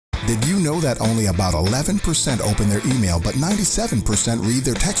Did you know that only about 11% open their email, but 97% read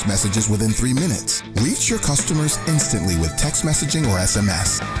their text messages within 3 minutes? Reach your customers instantly with text messaging or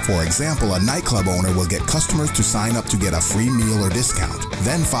SMS. For example, a nightclub owner will get customers to sign up to get a free meal or discount,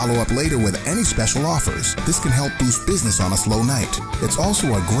 then follow up later with any special offers. This can help boost business on a slow night. It's also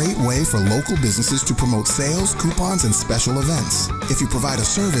a great way for local businesses to promote sales, coupons, and special events. If you provide a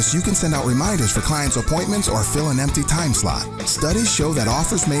service, you can send out reminders for clients' appointments or fill an empty time slot. Studies show that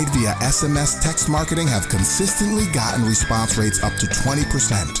offers made via SMS text marketing have consistently gotten response rates up to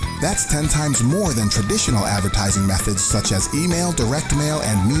 20%. That's 10 times more than traditional advertising methods such as email, direct mail,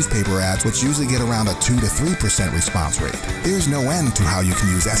 and newspaper ads, which usually get around a 2 to 3% response rate. There's no end to how you can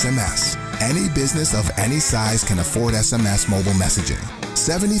use SMS. Any business of any size can afford SMS mobile messaging.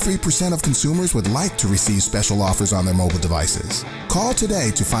 73% of consumers would like to receive special offers on their mobile devices. Call today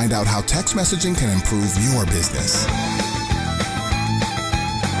to find out how text messaging can improve your business.